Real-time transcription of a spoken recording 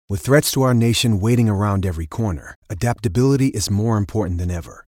With threats to our nation waiting around every corner, adaptability is more important than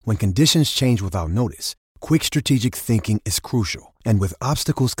ever. When conditions change without notice, quick strategic thinking is crucial. And with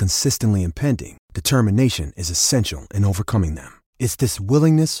obstacles consistently impending, determination is essential in overcoming them. It's this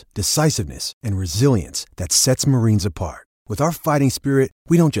willingness, decisiveness, and resilience that sets Marines apart. With our fighting spirit,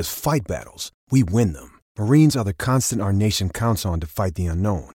 we don't just fight battles, we win them. Marines are the constant our nation counts on to fight the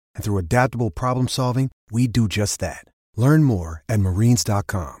unknown. And through adaptable problem solving, we do just that. Learn more at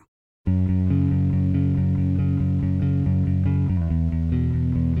marines.com.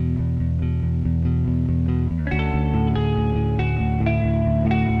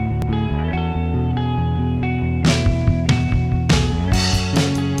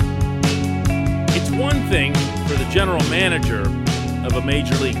 It's one thing for the general manager of a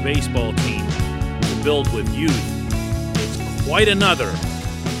Major League Baseball team to build with youth. It's quite another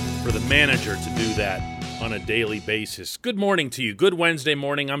for the manager to do that on a daily basis. Good morning to you. Good Wednesday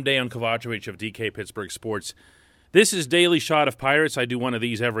morning. I'm Dejan Kovacevic of DK Pittsburgh Sports. This is Daily Shot of Pirates. I do one of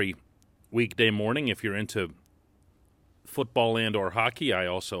these every weekday morning. If you're into football and or hockey, I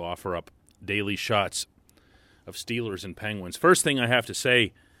also offer up daily shots of Steelers and Penguins. First thing I have to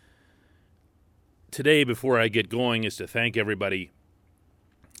say today before I get going is to thank everybody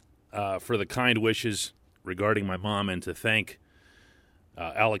for the kind wishes regarding my mom, and to thank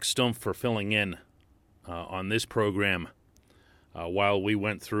Alex Stumpf for filling in on this program while we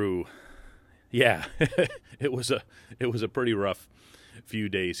went through. Yeah, it was a pretty rough few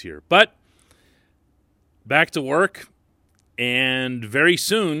days here, but back to work, and very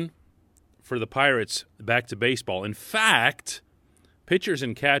soon for the Pirates, back to baseball. In fact, pitchers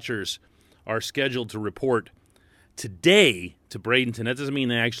and catchers are scheduled to report today to Bradenton. That doesn't mean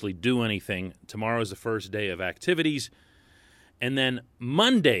they actually do anything. Tomorrow is the first day of activities, and then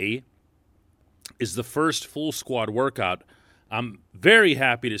Monday is the first full squad workout. I'm very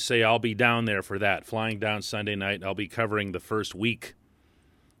happy to say I'll be down there for that, flying down Sunday night. I'll be covering the first week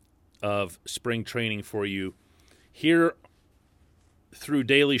of spring training for you here through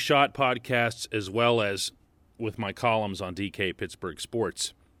Daily Shot podcasts, as well as with my columns on DK Pittsburgh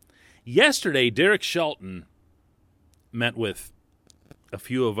Sports. Yesterday, Derek Shelton met with a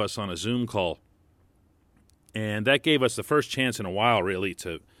few of us on a Zoom call, and that gave us the first chance in a while, really,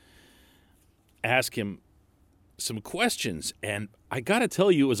 to ask him some questions. And I got to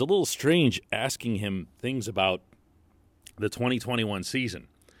tell you, it was a little strange asking him things about the 2021 season,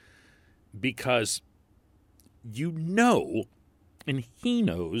 because you know, and he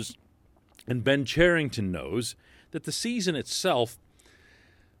knows, and Ben Cherington knows, that the season itself,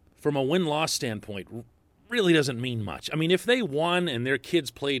 from a win-loss standpoint, really doesn't mean much. I mean, if they won and their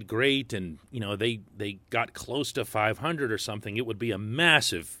kids played great and, you know, they got close to 500 or something, it would be a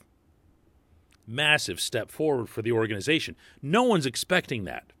massive step forward for the organization. No one's expecting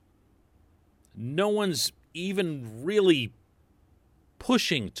that. No one's even really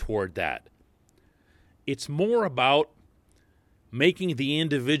pushing toward that. It's more about making the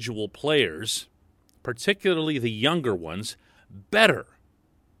individual players, particularly the younger ones, better.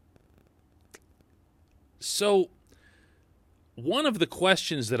 So, one of the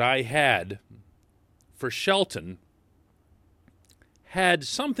questions that I had for Shelton had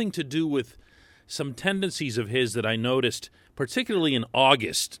something to do with some tendencies of his that I noticed, particularly in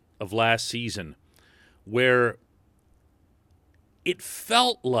August of last season, where it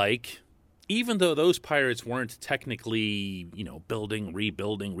felt like, even though those Pirates weren't technically, you know, building,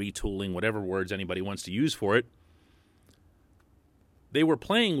 rebuilding, retooling, whatever words anybody wants to use for it, they were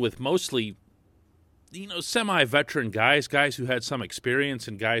playing with mostly, you know, semi-veteran guys who had some experience,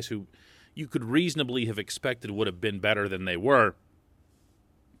 and guys who you could reasonably have expected would have been better than they were.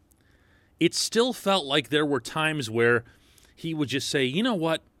 It still felt like there were times where he would just say, you know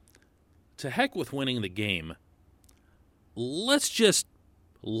what, to heck with winning the game. Let's just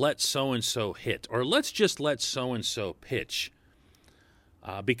let so-and-so hit, or let's just let so-and-so pitch,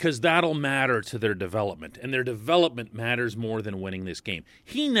 because that'll matter to their development, and their development matters more than winning this game.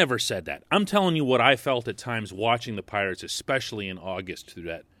 He never said that. I'm telling you what I felt at times watching the Pirates, especially in August, through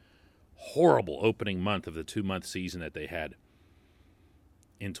that horrible opening month of the 2-month season that they had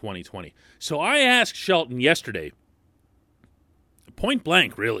in 2020. So I asked Shelton yesterday, point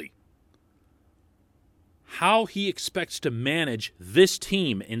blank really, how he expects to manage this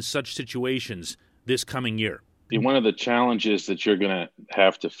team in such situations this coming year. One of the challenges that you're going to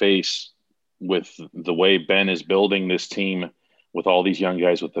have to face with the way Ben is building this team, with all these young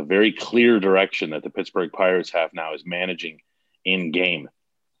guys, with the very clear direction that the Pittsburgh Pirates have now, is managing in game.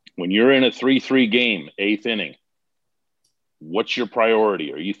 When you're in a 3-3 game, 8th inning, what's your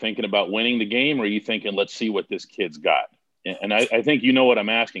priority? Are you thinking about winning the game, or are you thinking, let's see what this kid's got? And I think you know what I'm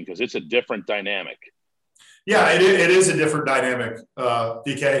asking, because it's a different dynamic. Yeah, it is a different dynamic,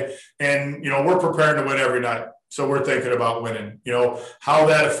 DK. And, we're preparing to win every night. So we're thinking about winning. How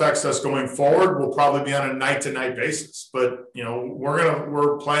that affects us going forward will probably be on a night-to-night basis. But,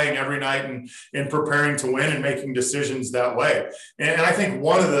 we're playing every night and preparing to win and making decisions that way. And I think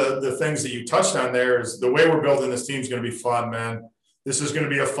one of the things that you touched on there is the way we're building this team is going to be fun, man. This is going to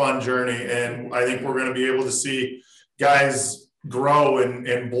be a fun journey. And I think we're going to be able to see guys grow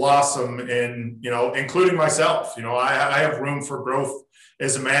and blossom, and including myself. I have room for growth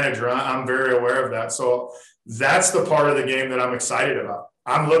as a manager. I'm very aware of that. So that's the part of the game that I'm excited about.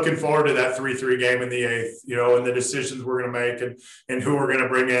 I'm looking forward to that 3-3 game in the 8th, and the decisions we're going to make and who we're going to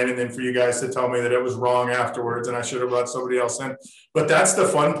bring in, and then for you guys to tell me that it was wrong afterwards and I should have brought somebody else in. But that's the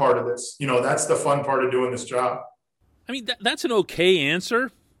fun part of this. That's the fun part of doing this job. I mean, that's an okay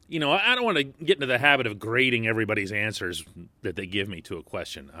answer. I don't want to get into the habit of grading everybody's answers that they give me to a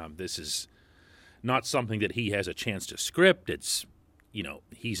question. This is not something that he has a chance to script. It's,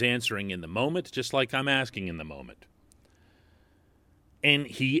 he's answering in the moment, just like I'm asking in the moment. And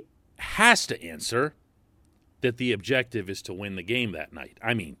he has to answer that the objective is to win the game that night.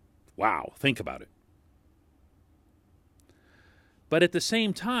 I mean, wow, think about it. But at the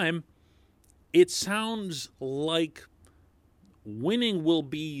same time, it sounds like winning will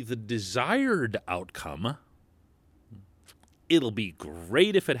be the desired outcome. It'll be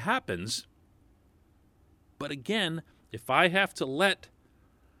great if it happens. But again, if I have to let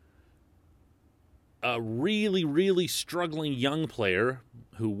a really, really struggling young player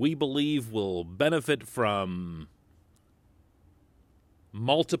who we believe will benefit from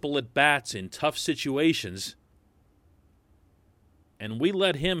multiple at-bats in tough situations, and we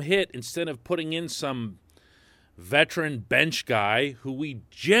let him hit instead of putting in some veteran bench guy who we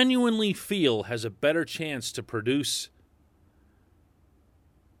genuinely feel has a better chance to produce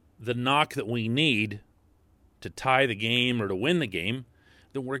the knock that we need to tie the game or to win the game,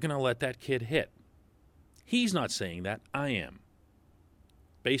 then we're going to let that kid hit. He's not saying that. I am.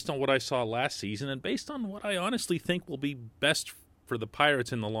 Based on what I saw last season and based on what I honestly think will be best for the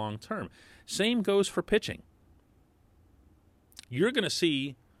Pirates in the long term. Same goes for pitching. You're going to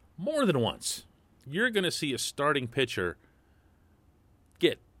see more than once. You're going to see a starting pitcher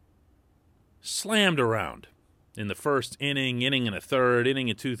get slammed around in the first inning and a third, inning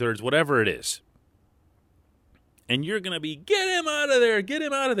and 2/3, whatever it is. And you're going to be, get him out of there, get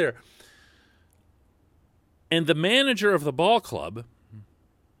him out of there. And the manager of the ball club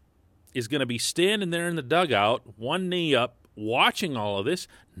is going to be standing there in the dugout, one knee up, watching all of this,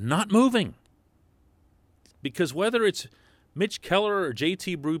 not moving. Because whether it's Mitch Keller or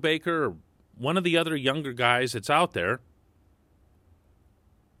JT Brubaker or one of the other younger guys that's out there,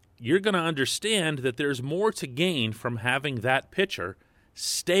 you're going to understand that there's more to gain from having that pitcher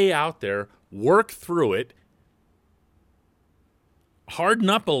stay out there, work through it, harden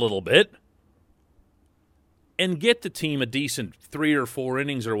up a little bit, and get the team a decent 3 or 4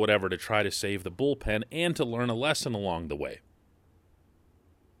 innings or whatever to try to save the bullpen and to learn a lesson along the way.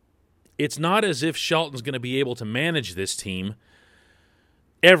 It's not as if Shelton's going to be able to manage this team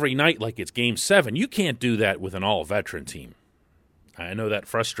every night like it's Game 7. You can't do that with an all-veteran team. I know that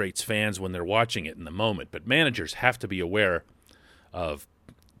frustrates fans when they're watching it in the moment, but managers have to be aware of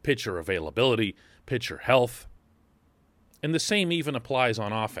pitcher availability, pitcher health, and the same even applies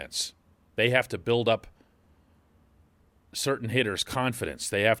on offense. They have to build up certain hitters' confidence.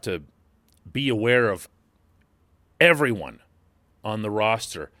 They have to be aware of everyone on the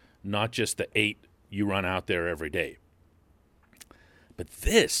roster, not just the 8 you run out there every day. But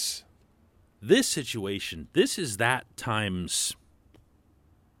this situation, this is that times,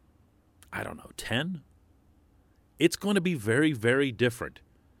 10? It's going to be very, very different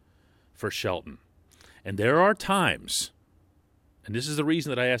for Shelton. And there are times, and this is the reason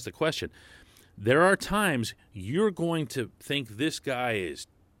that I asked the question, there are times you're going to think this guy is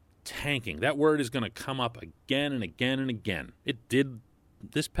tanking. That word is going to come up again and again and again. It did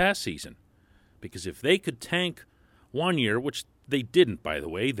this past season. Because if they could tank one year, which they didn't, by the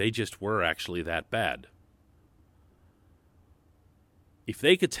way, they just were actually that bad. If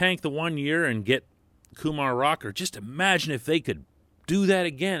they could tank the 1 year and get Kumar Rocker, just imagine if they could do that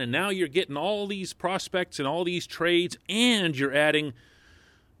again. And now you're getting all these prospects and all these trades, and you're adding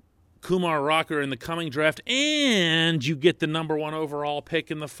Kumar Rocker in the coming draft, and you get the number 1 overall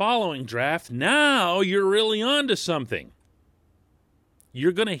pick in the following draft. Now you're really onto something.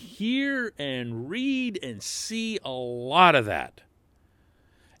 You're going to hear and read and see a lot of that.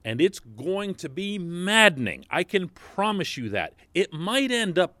 And it's going to be maddening. I can promise you that. It might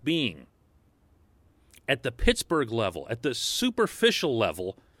end up being at the Pittsburgh level, at the superficial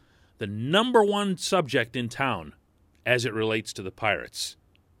level, the number one subject in town as it relates to the Pirates.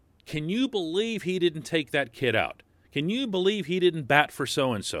 Can you believe he didn't take that kid out? Can you believe he didn't bat for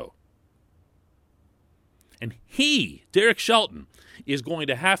so-and-so? And he, Derek Shelton, is going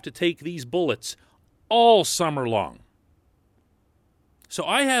to have to take these bullets all summer long. So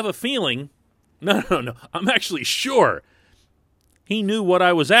I have a feeling, no, I'm actually sure he knew what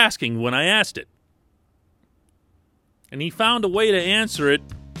I was asking when I asked it. And he found a way to answer it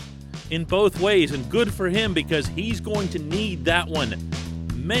in both ways, and good for him, because he's going to need that one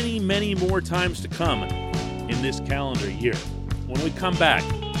many, many more times to come in this calendar year. When we come back,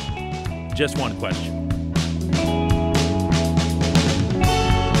 just one question.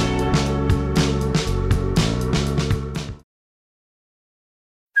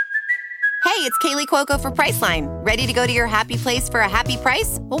 Hey, it's Kaylee Cuoco for Priceline. Ready to go to your happy place for a happy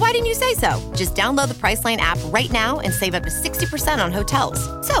price? Well, why didn't you say so? Just download the Priceline app right now and save up to 60% on hotels.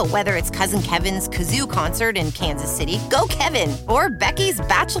 So whether it's Cousin Kevin's Kazoo Concert in Kansas City, go Kevin, or Becky's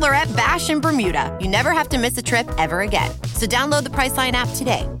Bachelorette Bash in Bermuda, you never have to miss a trip ever again. So download the Priceline app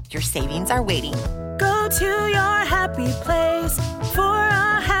today. Your savings are waiting. Go to your happy place for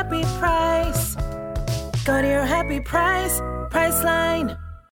a happy price. Go to your happy price, Priceline.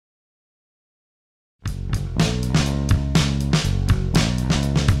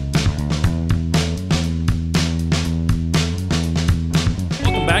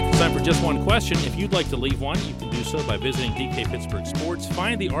 Back. It's time for Just One Question. If you'd like to leave one, you can do so by visiting DK Pittsburgh Sports.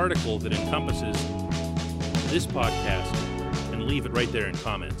 Find the article that encompasses this podcast and leave it right there in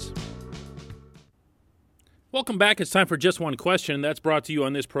comments. Welcome back. It's time for Just One Question. That's brought to you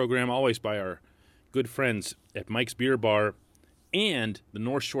on this program always by our good friends at Mike's Beer Bar and the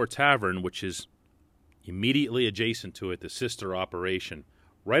North Shore Tavern, which is immediately adjacent to it, the sister operation,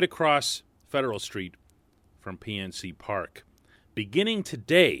 right across Federal Street from PNC Park. Beginning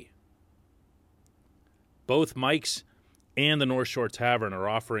today, both Mike's and the North Shore Tavern are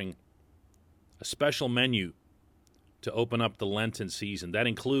offering a special menu to open up the Lenten season. That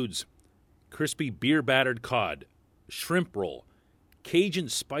includes crispy beer-battered cod, shrimp roll, Cajun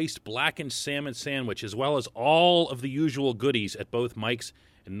spiced blackened salmon sandwich, as well as all of the usual goodies at both Mike's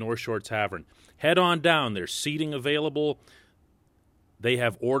and North Shore Tavern. Head on down. There's seating available. They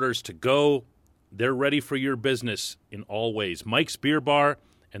have orders to go. They're ready for your business in all ways. Mike's Beer Bar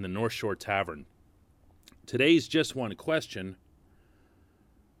and the North Shore Tavern. Today's Just One Question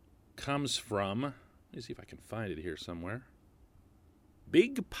comes from, let me see if I can find it here somewhere.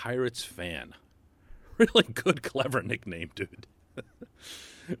 Big Pirates fan. Really good, clever nickname, dude.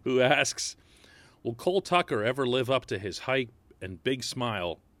 Who asks, will Cole Tucker ever live up to his hype and big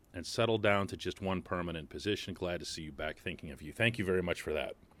smile and settle down to just one permanent position? Glad to see you back, thinking of you. Thank you very much for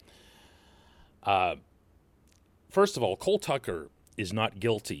that. First of all, Cole Tucker is not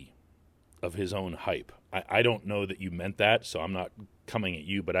guilty of his own hype. I don't know that you meant that, so I'm not coming at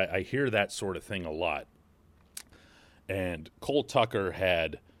you, but I hear that sort of thing a lot. And Cole Tucker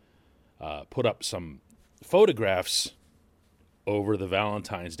had put up some photographs over the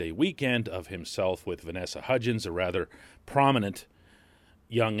Valentine's Day weekend of himself with Vanessa Hudgens, a rather prominent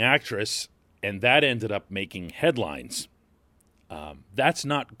young actress, and that ended up making headlines. That's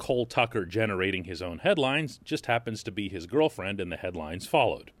not Cole Tucker generating his own headlines, just happens to be his girlfriend, and the headlines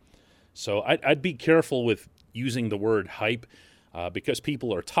followed. So I'd be careful with using the word hype, because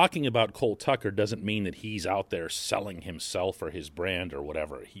people are talking about Cole Tucker doesn't mean that he's out there selling himself or his brand or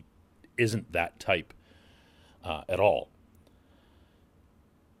whatever. He isn't that type at all.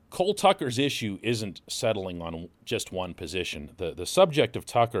 Cole Tucker's issue isn't settling on just one position. The subject of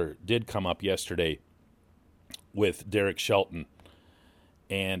Tucker did come up yesterday with Derek Shelton,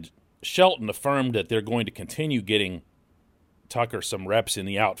 and Shelton affirmed that they're going to continue getting Tucker some reps in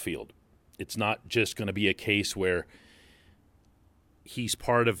the outfield. It's not just going to be a case where he's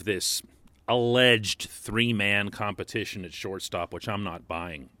part of this alleged three-man competition at shortstop, which I'm not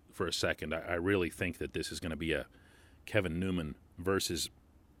buying for a second. I really think that this is going to be a Kevin Newman versus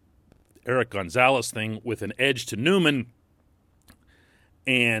Eric Gonzalez thing with an edge to Newman,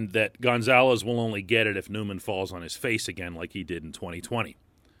 and that Gonzalez will only get it if Newman falls on his face again like he did in 2020.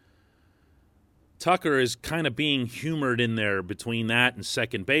 Tucker is kind of being humored in there between that and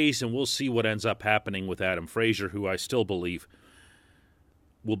second base, and we'll see what ends up happening with Adam Frazier, who I still believe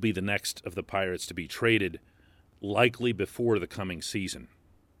will be the next of the Pirates to be traded, likely before the coming season.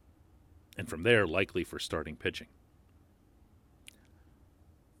 And from there, likely for starting pitching.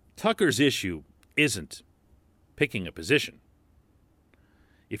 Tucker's issue isn't picking a position.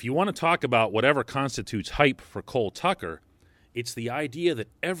 If you want to talk about whatever constitutes hype for Cole Tucker, it's the idea that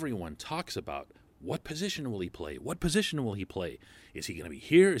everyone talks about What position will he play? What position will he play? Is he going to be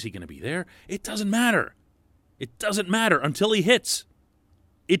here? Is he going to be there? It doesn't matter. It doesn't matter until he hits.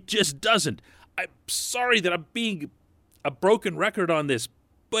 It just doesn't. I'm sorry that I'm being a broken record on this,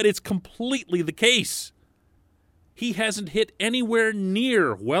 but it's completely the case. He hasn't hit anywhere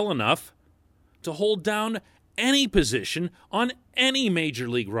near well enough to hold down any position on any major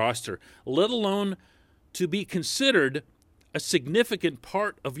league roster, let alone to be considered a significant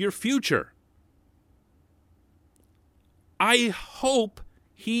part of your future. I hope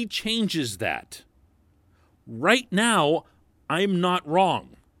he changes that. Right now, I'm not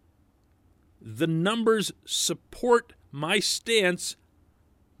wrong. The numbers support my stance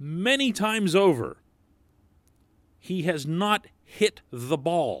many times over. He has not hit the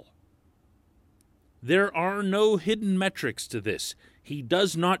ball. There are no hidden metrics to this. He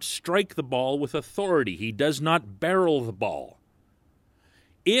does not strike the ball with authority. He does not barrel the ball.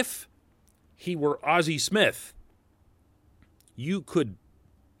 If he were Ozzie Smith, you could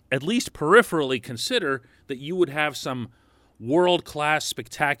at least peripherally consider that you would have some world-class,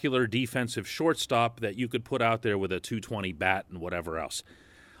 spectacular defensive shortstop that you could put out there with a .220 bat and whatever else.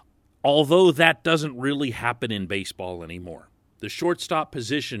 Although that doesn't really happen in baseball anymore. The shortstop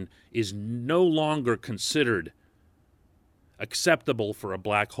position is no longer considered acceptable for a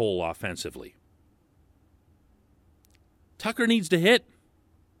black hole offensively. Tucker needs to hit.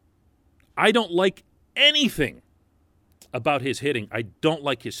 I don't like anything about his hitting. I don't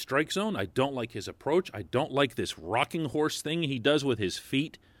like his strike zone. I don't like his approach. I don't like this rocking horse thing he does with his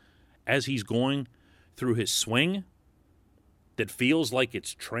feet as he's going through his swing that feels like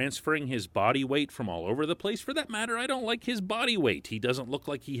it's transferring his body weight from all over the place. For that matter, I don't like his body weight. He doesn't look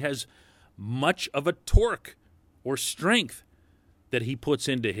like he has much of a torque or strength that he puts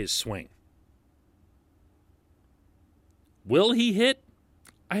into his swing. Will he hit?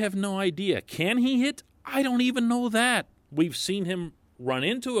 I have no idea. Can he hit? I don't even know that. We've seen him run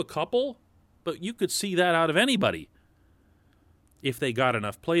into a couple, but you could see that out of anybody if they got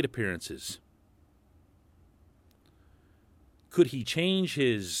enough plate appearances. Could he change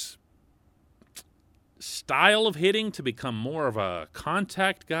his style of hitting to become more of a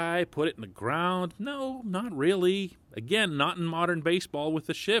contact guy, put it in the ground? No, not really. Again, not in modern baseball with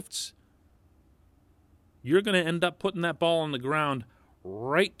the shifts. You're going to end up putting that ball on the ground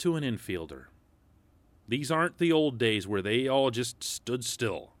right to an infielder. These aren't the old days where they all just stood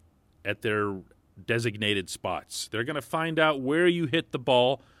still at their designated spots. They're going to find out where you hit the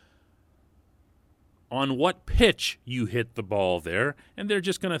ball, on what pitch you hit the ball there, and they're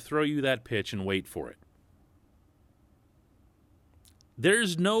just going to throw you that pitch and wait for it.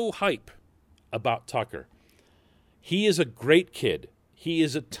 There's no hype about Tucker. He is a great kid. He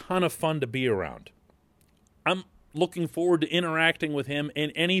is a ton of fun to be around. I'm looking forward to interacting with him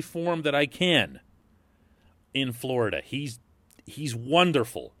in any form that I can in Florida. He's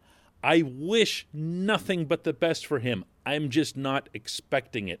wonderful. I wish nothing but the best for him. I'm just not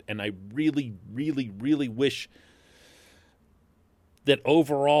expecting it, and I really, really, really wish that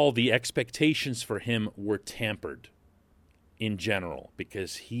overall the expectations for him were tempered in general,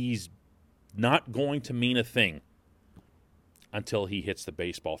 because he's not going to mean a thing until he hits the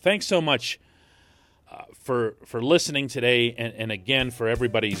baseball. Thanks so much for listening today, and again for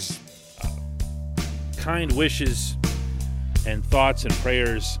everybody's kind wishes and thoughts and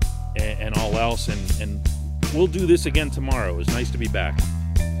prayers and all else, and we'll do this again tomorrow. It was nice to be back.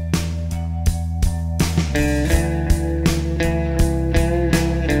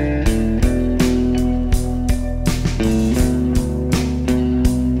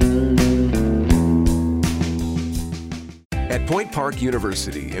 At Point Park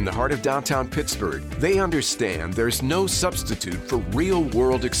University, in the heart of downtown Pittsburgh, they understand there's no substitute for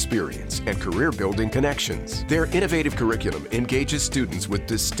real-world experience and career-building connections. Their innovative curriculum engages students with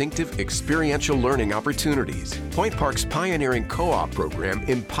distinctive experiential learning opportunities. Point Park's pioneering co-op program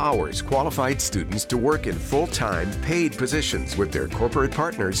empowers qualified students to work in full-time, paid positions with their corporate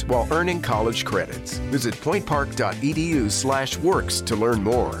partners while earning college credits. Visit pointpark.edu/works to learn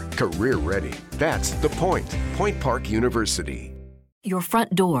more. Career ready. That's the point. Point Park University. Your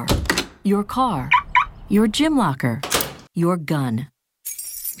front door, your car, your gym locker, your gun.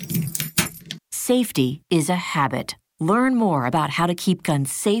 Safety is a habit. Learn more about how to keep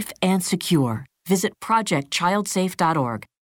guns safe and secure. Visit ProjectChildSafe.org.